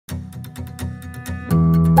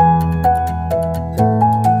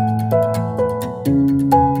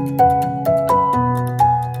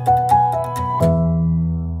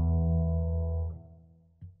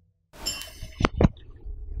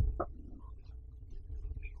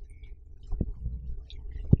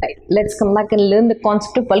Right, let's come back and learn the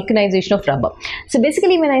concept of vulcanization of rubber. So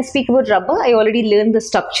basically, when I speak about rubber, I already learned the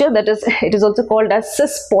structure, that is, it is also called as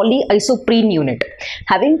cis polyisoprene unit,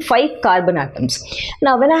 having 5 carbon atoms.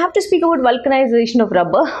 Now, when I have to speak about vulcanization of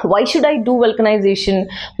rubber, why should I do vulcanization?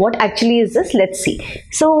 What actually is this? Let's see.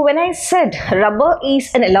 So when I said rubber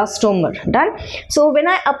is an elastomer, done. So when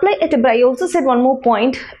I apply a temperature, I also said one more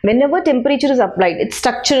point, whenever temperature is applied, its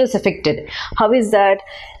structure is affected. How is that?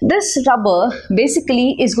 This rubber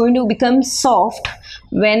basically is going to become soft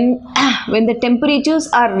when the temperatures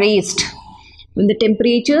are raised. When the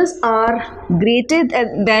temperatures are greater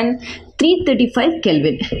than 335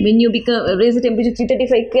 Kelvin. When you raise the temperature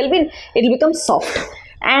 335 Kelvin, it will become soft.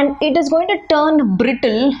 And it is going to turn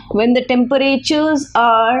brittle when the temperatures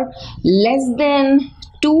are less than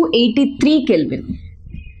 283 Kelvin.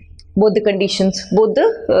 Both the conditions, both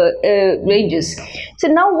the ranges. So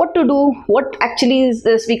now what to do? What actually is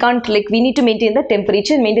this? We can't, like, we need to maintain the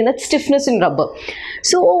temperature, maintain that stiffness in rubber.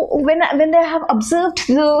 So when they have observed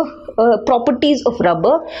the properties of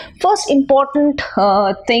rubber, first important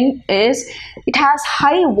thing is it has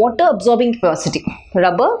high water absorbing capacity.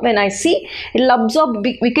 Rubber, when I see, it will absorb,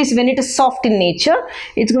 because when it is soft in nature,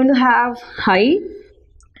 it's going to have high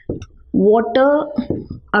water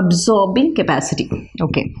absorbing capacity.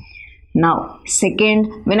 Okay. Now,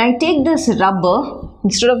 second, when I take this rubber,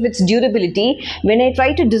 instead of its durability, when I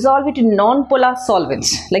try to dissolve it in non-polar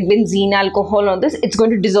solvents like benzene, alcohol, or this, it's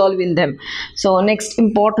going to dissolve in them. So, next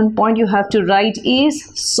important point you have to write is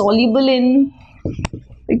soluble in,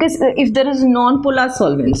 because if there is non-polar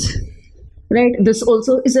solvents, right, this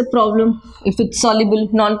also is a problem. If it's soluble,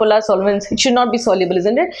 non-polar solvents, it should not be soluble,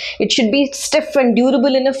 isn't it? It should be stiff and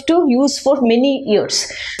durable enough to use for many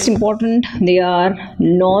years. It's important, they are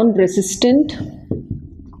non-resistant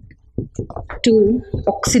to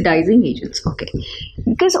oxidizing agents. Okay,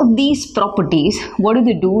 because of these properties, what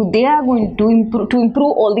do? They are going to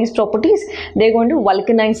improve all these properties. They're going to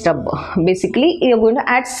vulcanize rubber. Basically, you're going to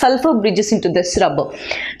add sulfur bridges into this rubber.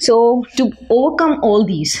 So to overcome all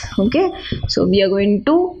these, okay, so we are going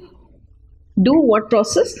to do what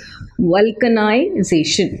process?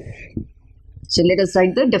 Vulcanization. So let us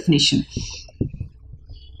write the definition.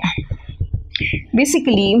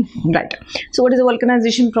 Basically, right, so what is a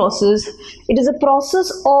vulcanization process? It is a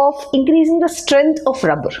process of increasing the strength of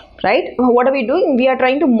rubber, right? What are we doing? We are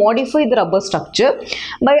trying to modify the rubber structure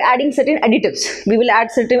by adding certain additives. We will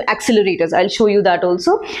add certain accelerators. I'll show you that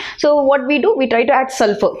also. So what we do, we try to add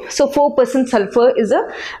sulfur. So 4% sulfur is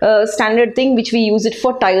a standard thing which we use it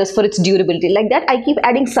for tires for its durability. Like that, I keep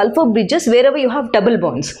adding sulfur bridges wherever you have double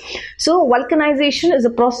bonds. So vulcanization is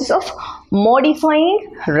a process of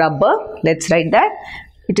modifying rubber. Let's write that.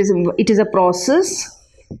 It is a process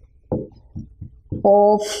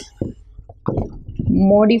of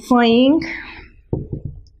modifying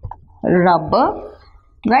rubber,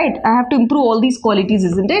 right? I have to improve all these qualities,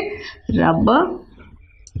 isn't it? Rubber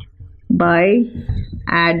by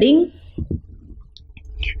adding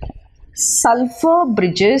sulfur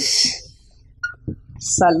bridges.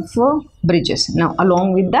 Now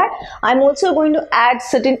along with that, I'm also going to add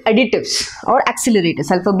certain additives or accelerators.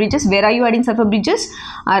 Sulfur bridges, where are you adding sulfur bridges?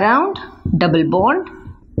 Around double bond,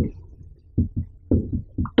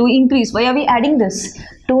 to increase. Why are we adding this?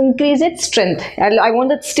 To increase its strength. I want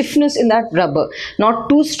that stiffness in that rubber, not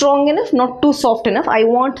too strong enough, not too soft enough. I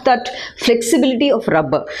want that flexibility of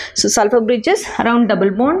rubber. So sulfur bridges around double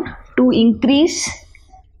bond to increase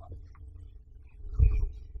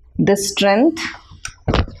the strength,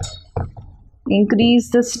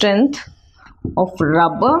 of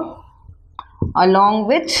rubber, along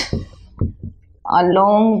with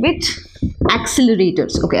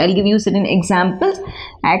accelerators. Okay, I'll give you certain examples.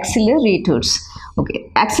 Accelerators. Okay,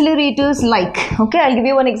 accelerators like, okay, I'll give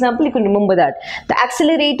you one example, you can remember that. The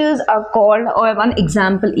accelerators are called, or one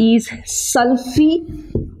example is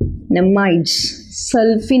sulfinamides.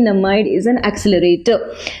 Sulfinamide is an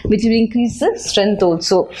accelerator which will increase the strength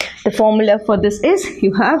also. The formula for this is,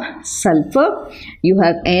 you have sulfur, you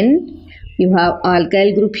have N, you have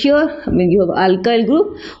alkyl group here. When you have alkyl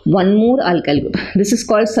group, one more alkyl group. This is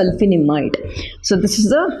called sulfinamide. So this is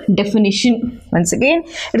the definition. Once again,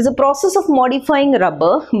 it is a process of modifying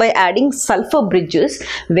rubber by adding sulfur bridges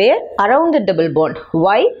where around the double bond.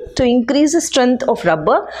 Why? To increase the strength of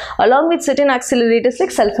rubber along with certain accelerators like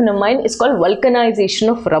sulfinamide is called vulcanization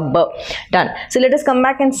of rubber. Done. So let us come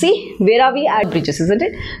back and see where are we at bridges, isn't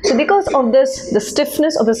it? So because of this, the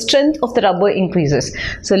stiffness of the strength of the rubber increases.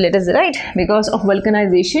 So let us write, because of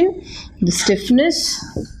vulcanization, the stiffness,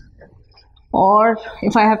 or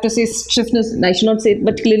if I have to say stiffness, I should not say it,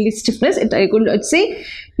 but clearly stiffness, I could say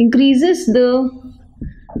increases the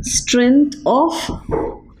strength of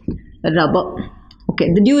rubber.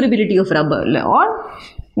 Okay, the durability of rubber, or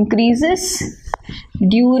increases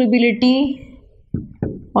durability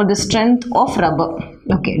or the strength of rubber.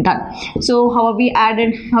 Okay, done. So how are we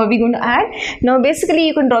going to add? Now basically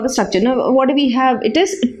you can draw the structure. Now what do we have? It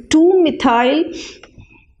is 2-methyl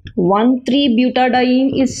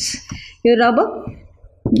 1,3-butadiene is your rubber.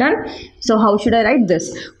 Done. So how should I write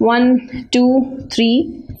this? 1, 2,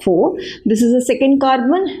 3, 4. This is the second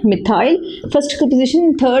carbon, methyl. First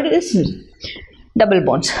position, third is double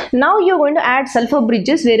bonds. Now you're going to add sulfur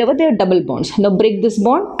bridges wherever there are double bonds. Now break this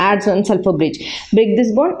bond, add one sulfur bridge. Break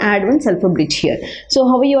this bond, add one sulfur bridge here. So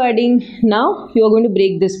how are you adding? Now you are going to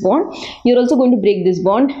break this bond. You're also going to break this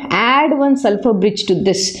bond, add one sulfur bridge to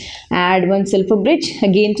this. Add one sulfur bridge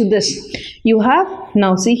again to this. You have,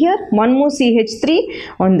 now see here, one more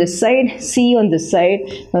CH3 on this side, C on this side,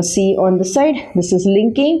 now C on this side. This is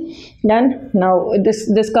linking. Done. Now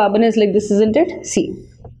this carbon is like this, isn't it? C.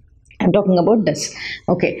 I'm talking about this.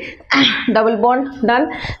 Okay, double bond,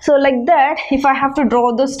 done. So like that, if I have to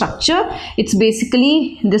draw the structure, it's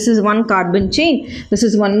basically, this is one carbon chain, this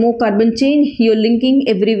is one more carbon chain, you're linking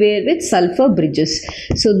everywhere with sulfur bridges.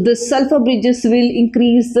 So the sulfur bridges will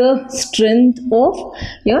increase the strength of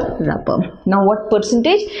your rubber. Now what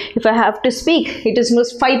percentage? If I have to speak, it is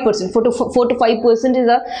most 5%, 4 to 5% is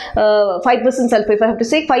a 5% sulfur. If I have to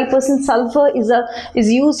say 5% sulfur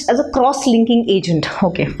is used as a cross-linking agent.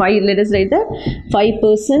 Okay, let us write that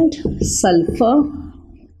 5% sulfur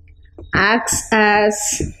acts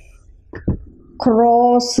as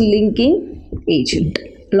cross-linking agent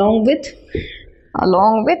along with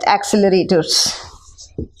accelerators,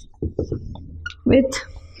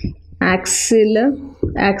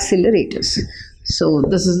 accelerators. So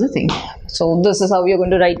this is the thing. So this is how you're going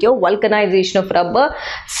to write your vulcanization of rubber.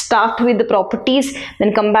 Start with the properties,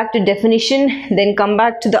 then come back to definition, then come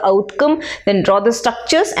back to the outcome, then draw the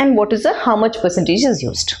structures and how much percentage is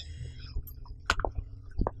used.